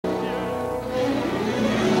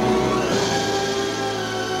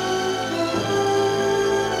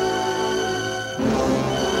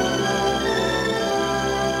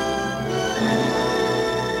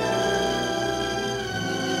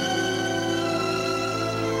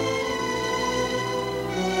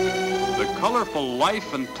colorful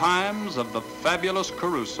life and times of the fabulous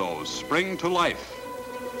Caruso spring to life,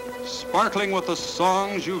 sparkling with the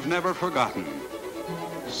songs you've never forgotten,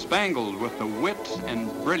 spangled with the wit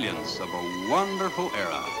and brilliance of a wonderful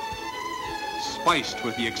era, spiced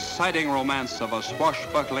with the exciting romance of a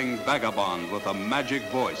swashbuckling vagabond with a magic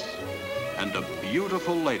voice and a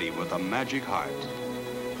beautiful lady with a magic heart.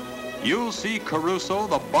 You'll see Caruso,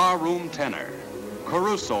 the barroom tenor,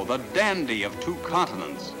 Caruso, the dandy of two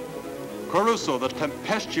continents, Caruso, the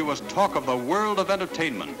tempestuous talk of the world of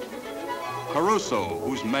entertainment, Caruso,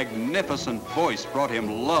 whose magnificent voice brought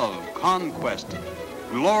him love, conquest,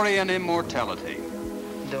 glory, and immortality.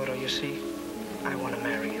 Doro, you see, I want to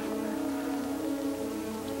marry you.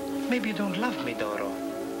 Maybe you don't love me, Doro.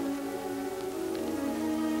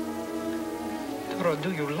 Doro,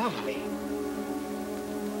 do you love me?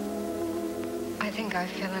 I think I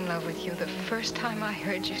fell in love with you the first time I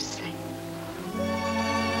heard you sing.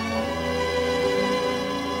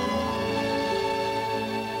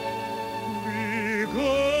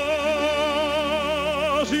 Because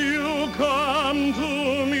you come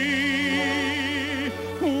to me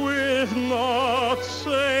with naught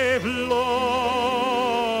save love,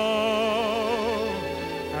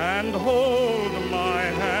 and hold my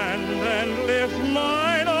hand and lift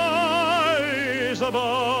mine eyes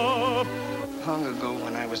above. Long ago,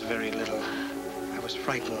 when I was very little, I was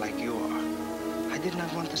frightened like you are. I did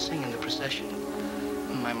not want to sing in the procession.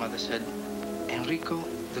 My mother said, Enrico,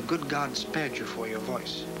 the good God spared you for your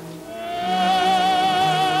voice.